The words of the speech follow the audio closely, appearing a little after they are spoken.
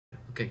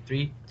Okay,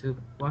 3, 2,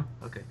 1.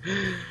 Okay.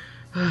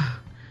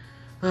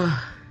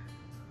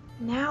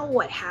 Now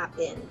what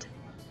happened?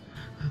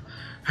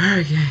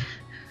 Her again.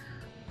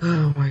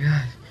 Oh my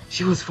god.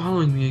 She was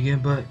following me again,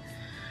 but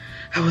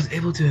I was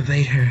able to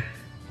evade her.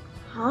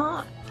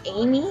 Huh?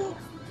 Amy?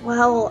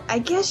 Well, I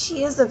guess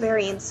she is a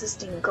very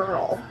insisting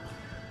girl.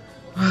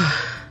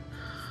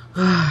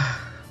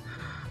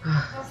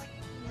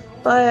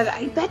 But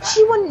I bet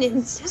she wouldn't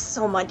insist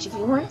so much if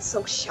you weren't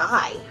so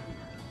shy.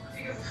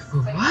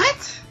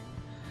 What?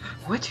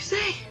 What'd you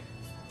say?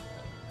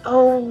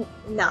 Oh,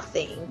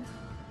 nothing.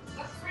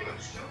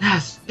 Nah,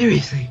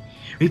 seriously.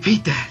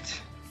 Repeat that.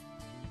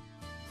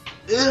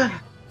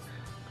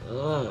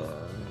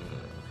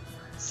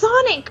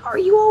 Sonic, are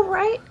you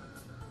alright?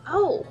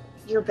 Oh,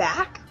 you're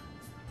back?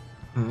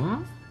 Huh?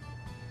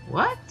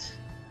 What?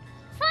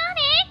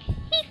 Sonic!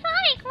 Hey,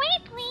 Sonic,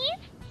 wait, please!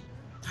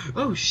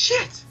 Oh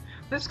shit!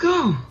 Let's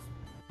go!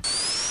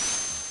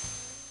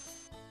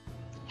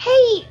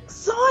 Hey,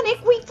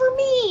 Sonic, wait for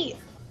me!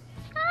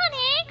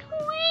 Sonic,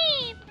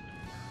 wait!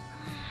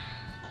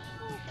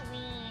 He's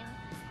mean.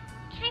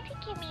 Can't you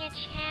give me a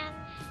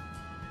chance?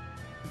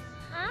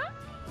 Huh?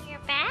 You're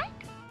back?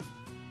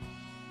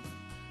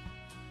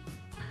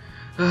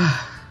 Well,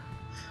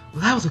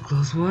 that was a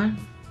close one.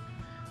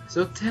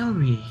 So tell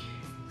me,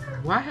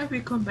 why have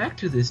you come back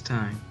to this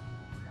time?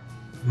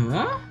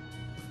 Huh?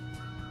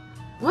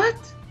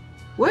 What?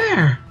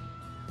 Where?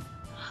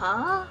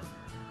 Huh?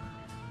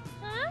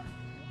 Huh?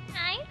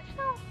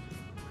 So...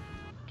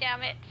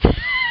 Damn it.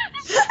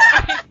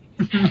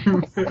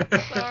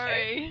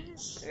 Sorry.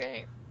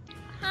 Right.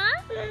 Huh?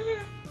 I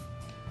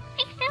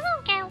still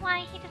don't get why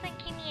he doesn't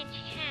give me a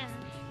chance.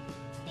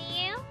 Do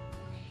you?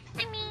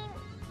 I mean,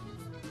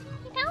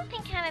 you don't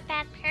think I'm a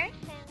bad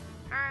person,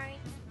 or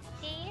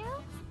do you?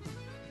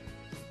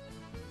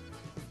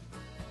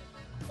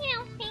 You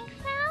don't think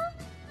so?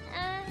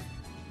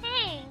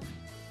 Thanks.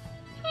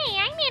 Hey,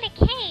 I made a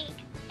cake.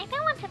 I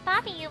don't want to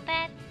bother you,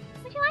 but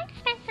would you like to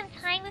spend some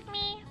time with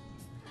me?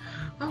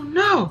 Oh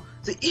no!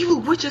 The evil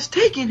witch has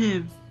taken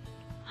him!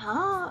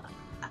 Huh?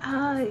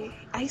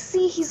 I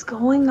see he's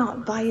going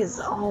on by his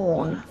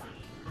own.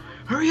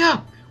 Hurry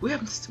up! We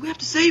have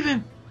to save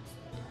him!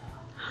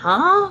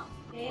 Huh?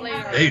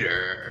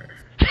 Later.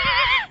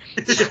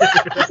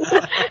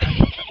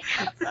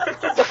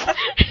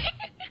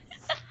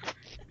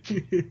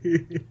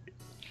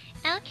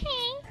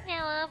 Okay,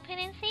 now open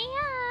and see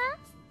ya.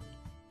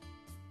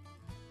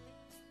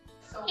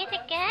 Is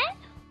it good?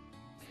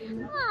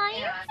 Aw,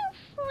 you're so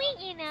sweet,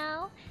 you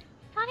know.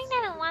 Sonic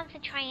never wants to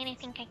try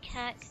anything I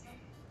cook.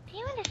 Do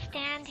you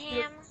understand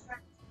him?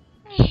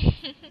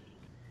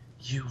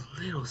 You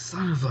little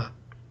son of a...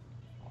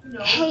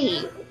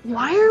 Hey,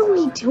 why are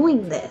we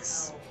doing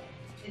this?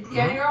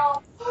 Huh?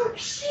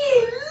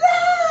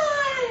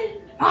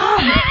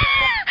 Mom!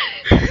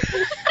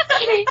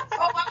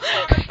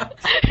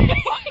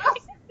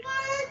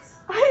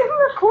 I am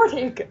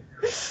recording.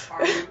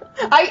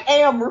 I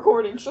am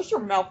recording. Shut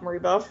your mouth, Marie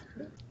Buff.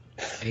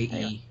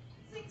 AE.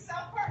 It's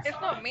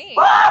not me.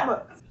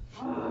 Mom!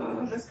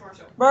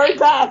 Mary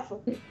Beth!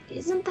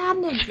 Isn't that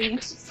an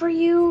advantage for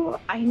you?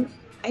 I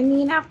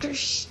mean, after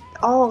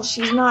all,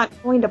 she's not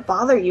going to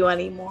bother you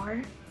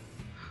anymore.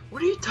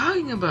 What are you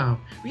talking about?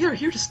 We are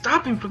here to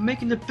stop him from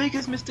making the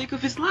biggest mistake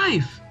of his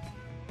life.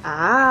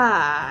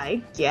 Ah,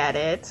 I get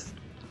it.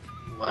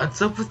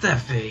 What's up with that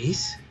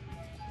face?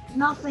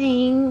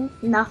 Nothing.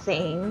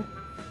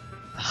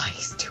 Oh,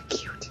 he's too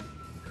cute.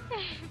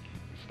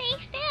 Stay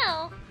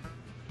still.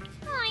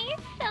 Aw,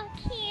 you're so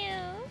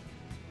cute.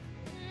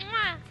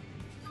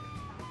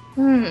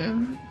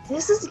 Mwah.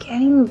 This is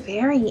getting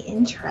very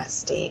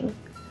interesting.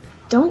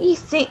 Don't you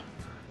think...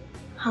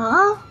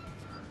 Huh?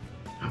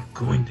 I'm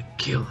going to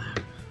kill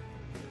him.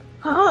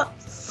 Huh?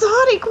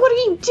 Sonic, what are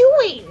you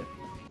doing?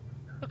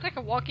 Looks like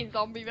a walking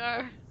zombie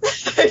though.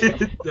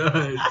 It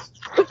does.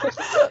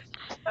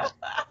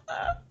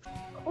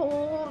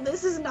 Oh,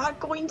 this is not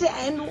going to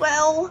end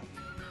well.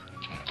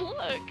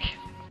 Look.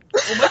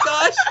 Oh my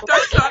gosh!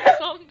 Dark Sonic!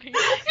 Zombie.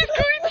 He's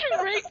going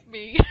to rape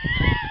me.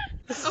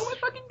 Oh my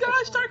fucking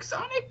gosh! Dark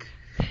Sonic!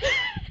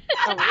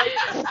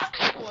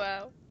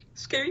 Wow.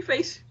 Scary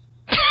face.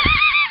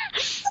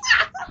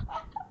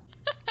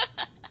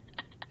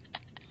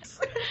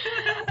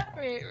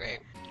 Wait.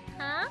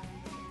 Huh?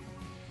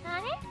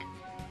 Sonic?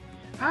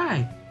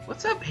 Hi.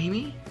 What's up,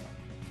 Amy?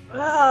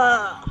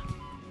 Tails?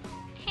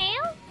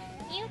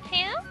 You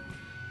too?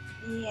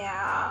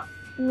 Yeah,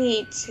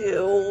 me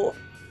too.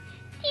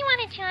 Do you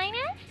want to join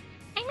us?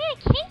 I made a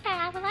cake that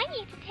I would like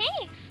you to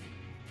taste.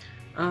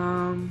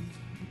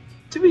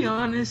 To be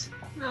honest,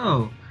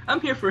 no.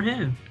 I'm here for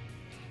him.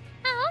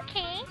 Oh,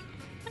 okay.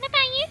 What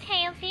about you,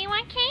 Tails? Do you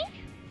want cake?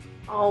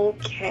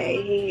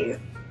 Okay.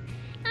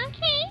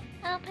 Okay,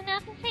 open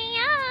up and say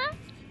yeah.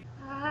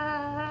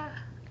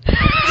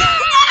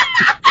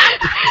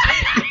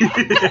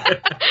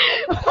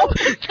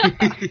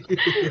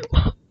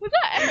 Was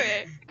that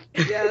Eric?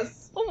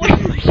 Yes. Oh my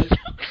god.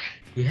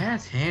 He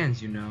has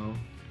hands, you know.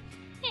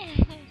 I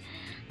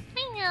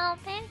know,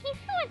 but he's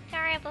so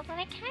adorable that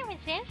I can't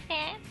resist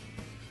it.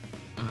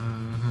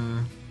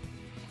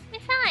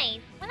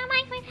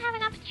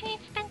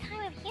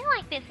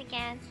 this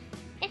again.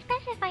 It's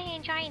best if I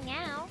enjoy it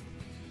now.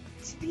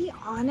 To be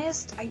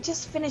honest, I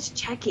just finished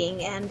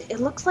checking, and it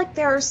looks like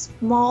there are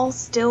small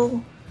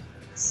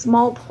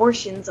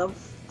portions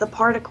of the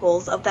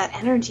particles of that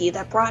energy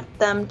that brought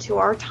them to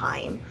our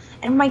time.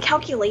 And if my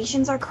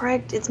calculations are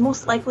correct, it's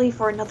most likely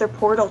for another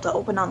portal to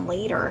open on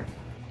later.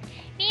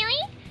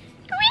 Really?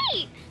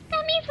 Great!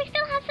 That means we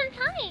still have some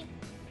time.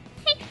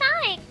 Hey,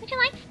 Sonic, would you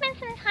like to spend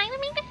some time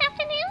with me this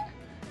afternoon?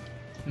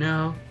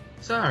 No,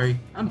 sorry,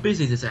 I'm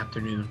busy this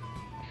afternoon.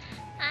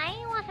 I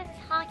wasn't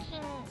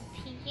talking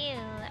to you.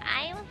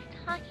 I was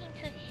talking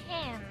to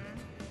him.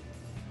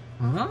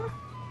 Huh?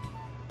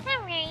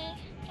 Don't worry.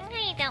 I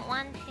know you don't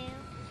want to.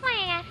 That's why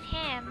I asked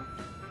him.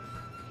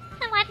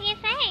 So what do you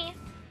say?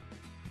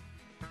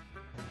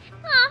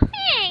 Aw,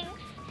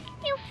 thanks!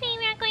 You'll see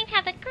we are going to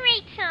have a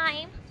great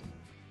time.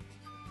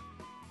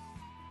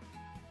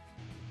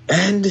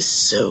 And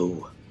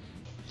so,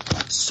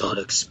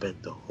 Sonic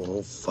spent the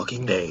whole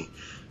fucking day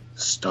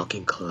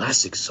stalking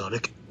classic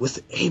Sonic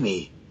with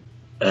Amy.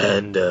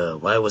 And,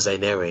 why was I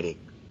narrating?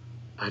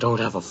 I don't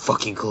have a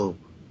fucking clue.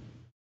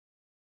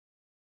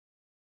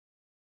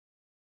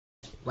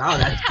 Wow,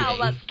 that's How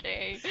gay. that's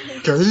gay.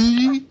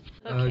 Okay?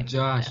 Okay,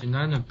 Josh, yeah. you're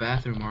not in the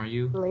bathroom, are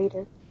you?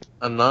 Later.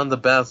 I'm not in the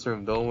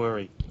bathroom, don't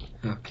worry.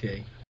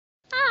 Okay.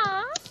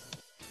 Aw,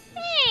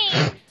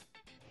 thanks!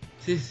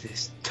 This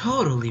is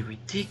totally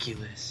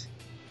ridiculous.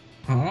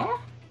 Huh?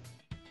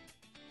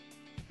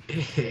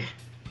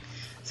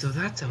 So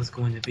that's how it's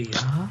going to be,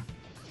 huh?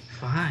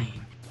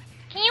 Fine.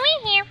 Can you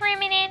wait here for a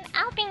minute?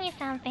 I'll bring you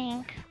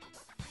something.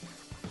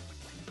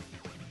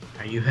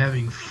 Are you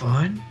having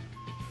fun?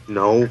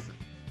 No.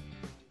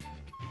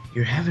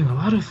 You're having a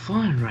lot of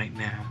fun right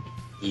now,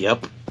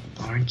 Yep.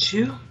 aren't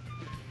you?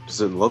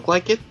 Does it look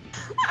like it?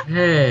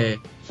 Hey,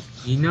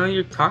 you know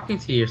you're talking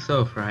to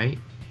yourself, right?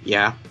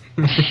 Yeah.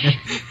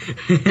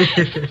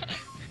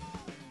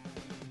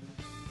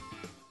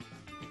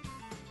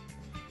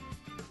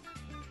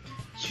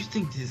 You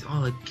think this is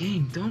all a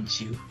game, don't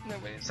you?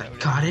 Nobody's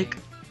Psychotic,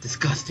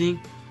 disgusting,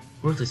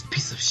 worthless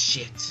piece of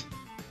shit.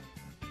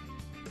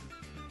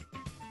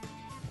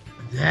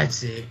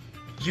 That's it.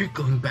 You're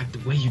going back the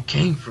way you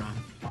came from.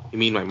 You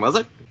mean my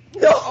mother?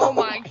 Oh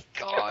my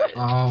god.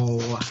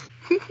 Oh,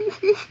 You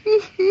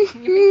think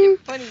you're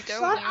funny, don't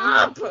Shut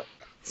you? up!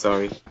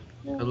 Sorry.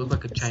 I look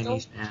like a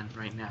Chinese man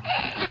right now.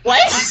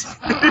 What?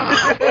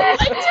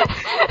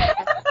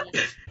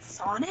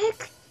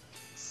 Sonic?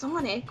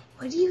 Sonic,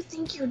 what do you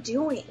think you're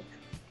doing?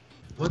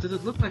 What does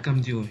it look like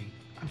I'm doing?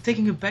 I'm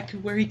taking him back to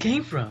where he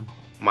came from.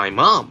 My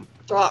mom.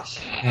 Josh,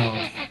 No.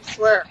 I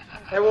swear,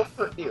 I will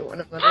hurt you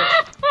in a minute.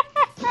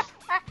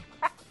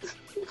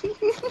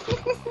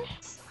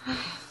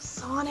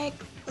 Sonic,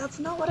 that's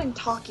not what I'm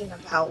talking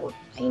about.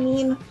 I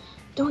mean,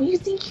 don't you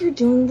think you're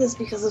doing this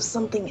because of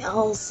something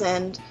else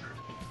and...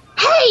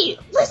 Hey!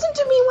 Listen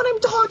to me when I'm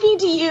talking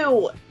to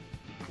you!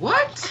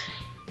 What?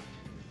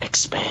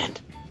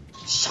 Expand.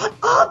 Shut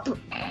up!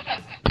 I'm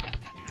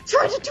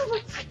trying to do my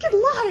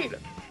freaking line!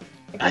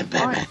 I'm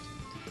Batman.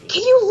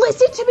 Can you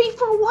listen to me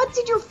for once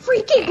in your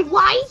freaking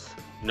life?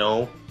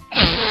 No.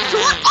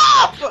 Shut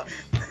up!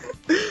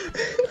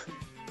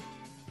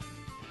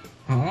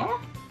 Huh?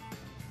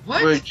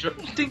 What? Wait, You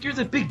think you're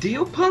the big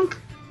deal, punk?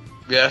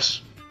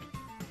 yes.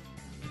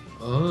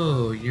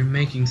 Oh, you're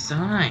making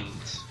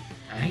signs.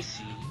 I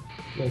see.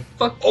 Well,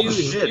 fuck Oh, you.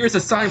 shit. Here's a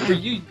sign for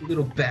you, you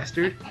little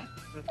bastard.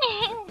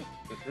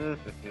 Look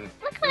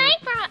what I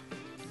brought.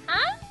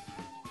 Huh?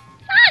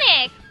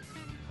 Sonic!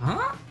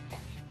 Huh?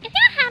 Is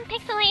your hand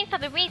pixelated for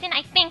the reason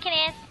I think it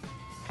is?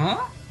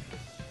 Huh?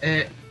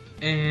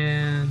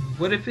 And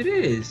what if it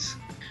is?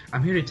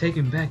 I'm here to take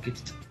him back.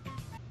 It's...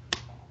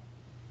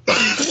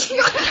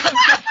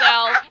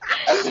 Yourself.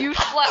 You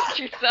slapped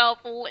yourself,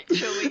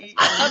 literally.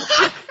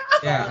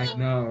 Yeah, I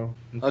know.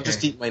 I'll Okay.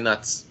 just eat my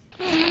nuts.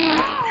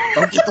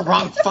 Don't get the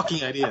wrong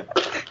fucking idea.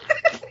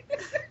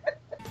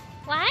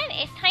 What?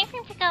 It's time for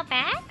him to go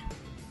back?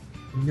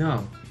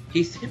 No,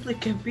 he simply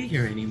can't be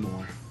here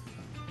anymore.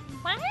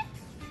 What?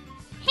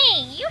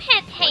 Hey, you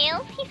had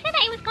tails. He said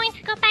I was going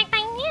to go back by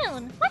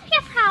noon. What's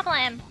your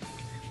problem?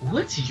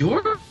 What's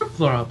your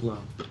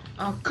problem?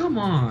 Oh, come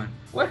on.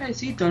 What has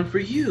he done for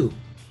you?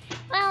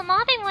 Well,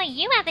 more than what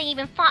you ever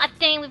even thought of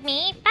doing with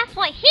me. That's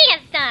what he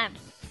has done.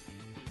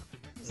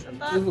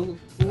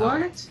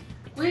 What?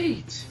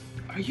 Wait,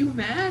 are you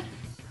mad?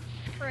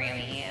 Screw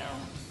you.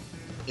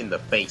 In the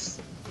face.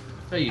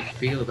 How do you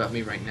feel about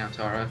me right now,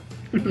 Tara?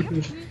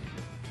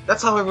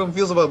 That's how everyone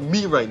feels about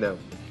me right now.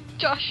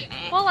 Josh,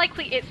 more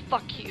likely it's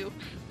fuck you.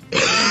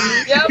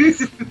 Yep.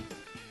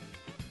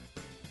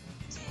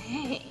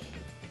 Dang.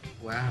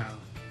 Wow.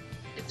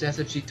 It's as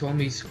if she told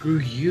me screw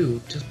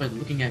you just by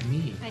looking at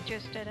me. I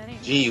just did anyway.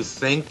 Gee, you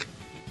think?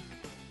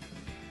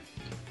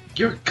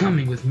 You're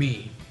coming with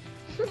me.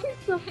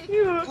 So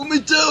cute. Put me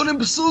down,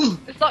 imbecile!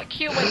 It's not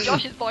cute when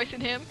Josh is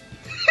voicing him.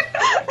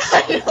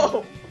 I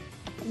know.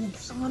 There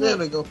Sonic.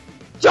 we go.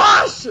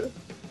 Josh!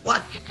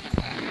 What? Took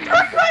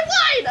my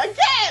line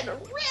again!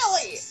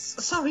 Really?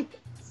 Sorry.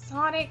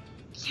 Sonic,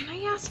 can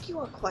I ask you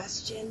a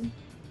question?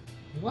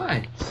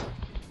 What?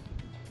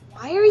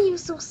 Why are you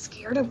so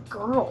scared of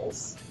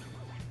girls?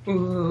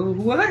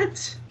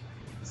 What?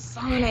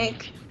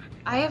 Sonic,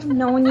 I have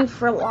known you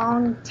for a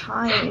long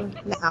time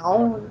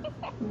now.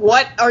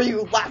 What are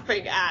you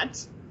laughing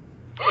at?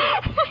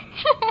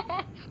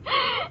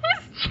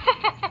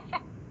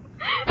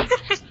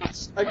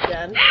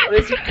 Again, what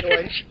is he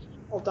doing?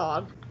 Hold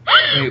on.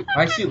 Wait,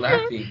 why is he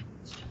laughing?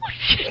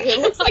 It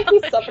looks like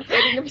he's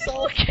suffocating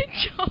himself. Look at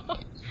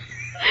Josh.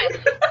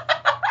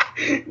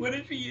 What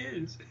if he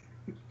is?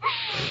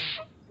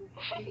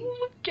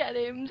 Look at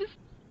him. Just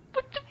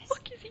what the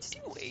fuck is he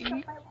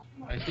doing?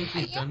 I think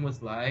he's done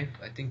with life.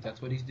 I think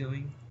that's what he's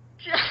doing.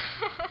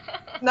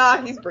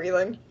 Nah, he's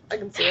breathing. I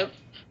can see it.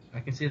 I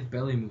can see his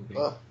belly moving.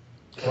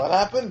 What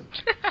happened?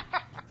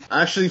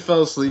 I actually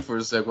fell asleep for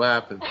a sec. What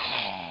happened?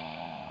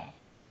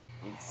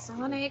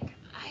 Sonic,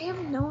 I have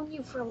known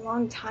you for a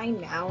long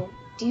time now.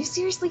 Do you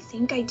seriously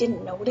think I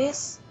didn't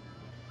notice?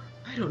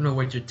 I don't know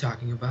what you're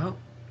talking about.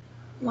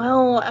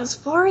 Well, as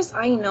far as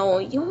I know,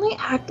 you only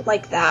act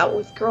like that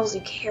with girls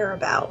you care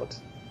about.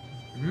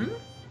 Hmm?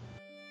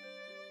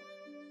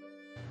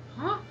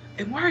 Huh?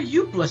 And why are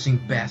you blushing,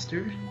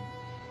 bastard?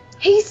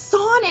 Hey,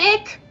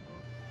 Sonic!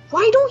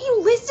 Why don't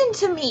you listen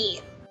to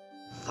me?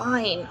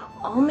 Fine,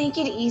 I'll make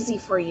it easy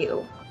for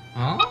you.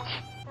 Huh?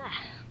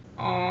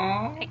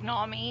 Aww.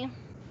 Ignore me.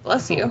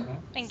 Bless you.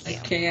 Thank I you.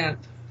 can't.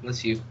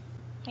 Bless you.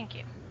 Thank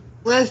you.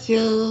 Bless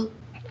you.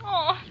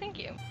 Oh, thank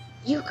you.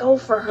 You go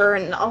for her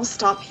and I'll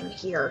stop him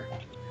here.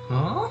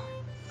 Huh?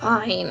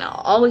 Fine,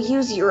 I'll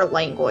use your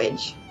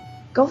language.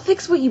 Go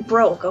fix what you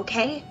broke,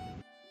 okay?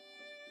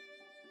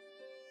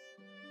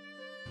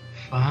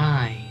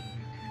 Fine.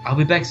 I'll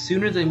be back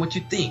sooner than what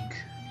you think.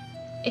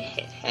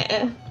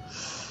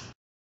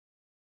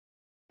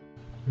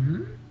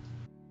 Hmm?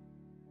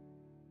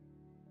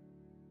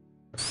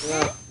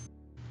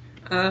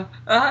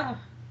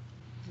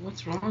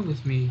 What's wrong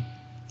with me?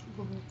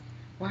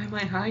 Why am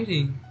I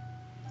hiding?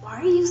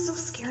 Why are you so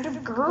scared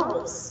of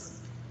girls?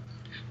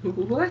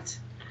 What?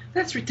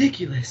 That's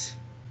ridiculous.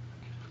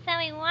 So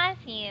it was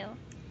you.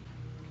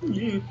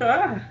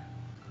 Yeah.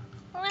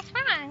 What's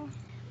wrong?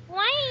 Why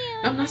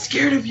are you... I'm not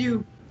scared of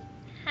you.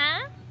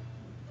 Huh?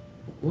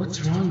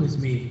 What's wrong with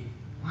me?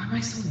 Why am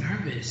I so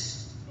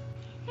nervous?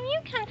 Have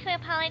you come to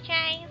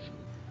apologize?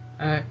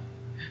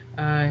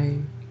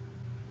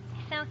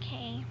 It's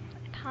okay.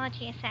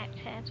 Apology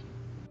accepted.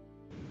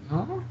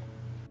 Huh?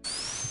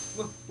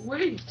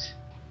 Wait.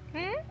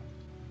 Hmm?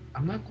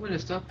 I'm not going to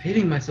stop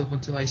hating myself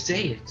until I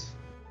say it.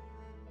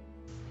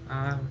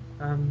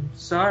 I'm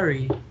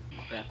sorry.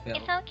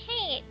 It's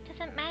okay. It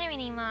doesn't matter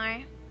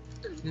anymore.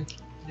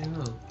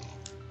 No.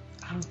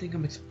 I don't think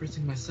I'm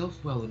expressing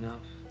myself well enough.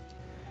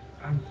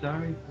 I'm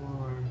sorry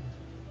for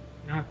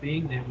not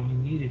being there when you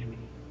needed me.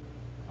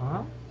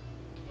 Huh?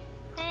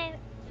 But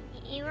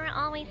you were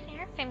always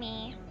there for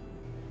me.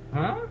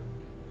 Huh?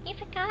 You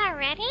forgot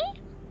already?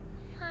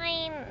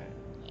 Fine.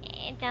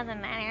 It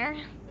doesn't matter.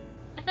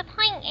 But the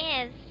point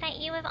is that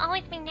you have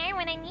always been there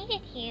when I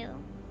needed you.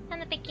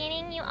 From the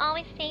beginning, you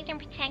always saved and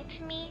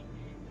protected me.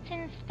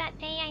 Since that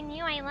day I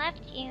knew I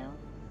loved you.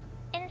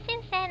 And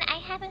since then, I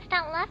haven't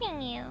stopped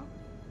loving you.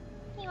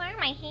 You are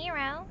my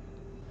hero.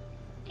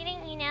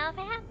 Didn't you know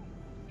that?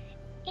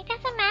 It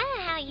doesn't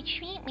matter how you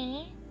treat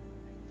me.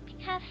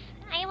 Because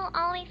I will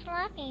always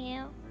love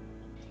you.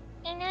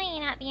 I know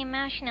you're not the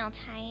emotional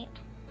type.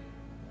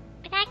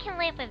 But I can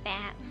live with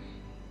that.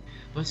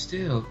 But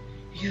still,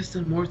 he has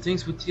done more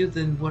things with you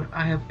than what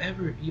I have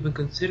ever even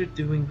considered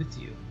doing with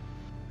you.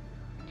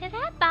 Does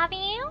that bother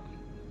you?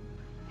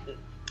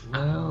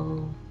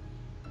 Well...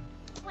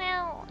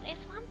 Well,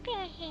 it's one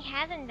thing he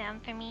hasn't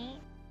done for me.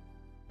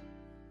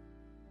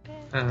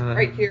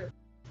 Right here.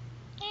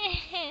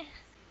 It's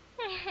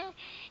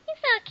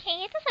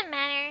okay, it doesn't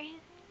matter.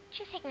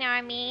 Just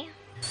ignore me.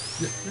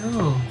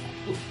 No.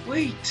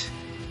 Wait.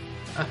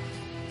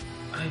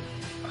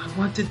 I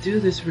want to do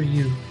this for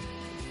you.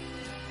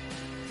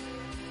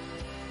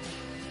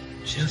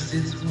 Just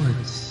this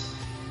once.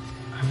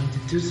 I want to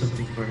do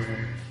something for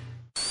her.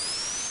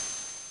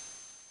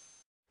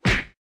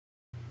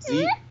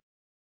 See?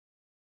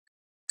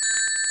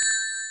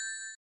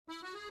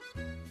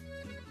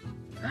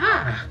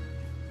 Ah!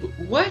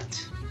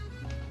 What?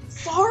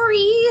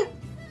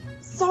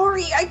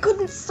 Sorry, I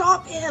couldn't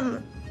stop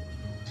him.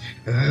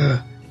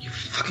 You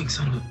fucking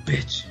son of a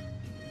bitch.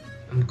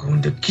 I'm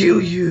going to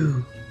kill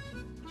you.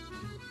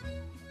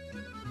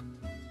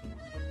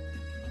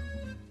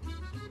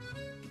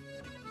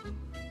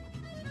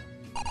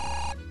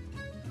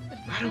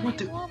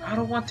 I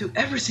don't want to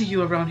ever see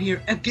you around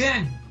here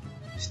again.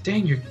 Stay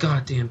in your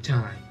goddamn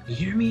time. You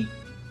hear me?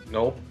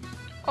 Nope.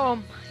 I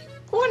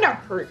want to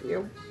hurt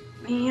you.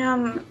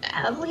 Man,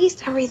 at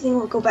least everything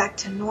will go back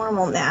to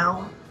normal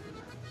now.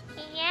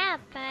 Yeah,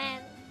 but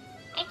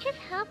I just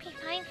hope he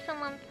finds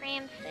someone for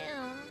him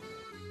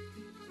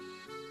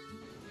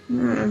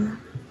soon.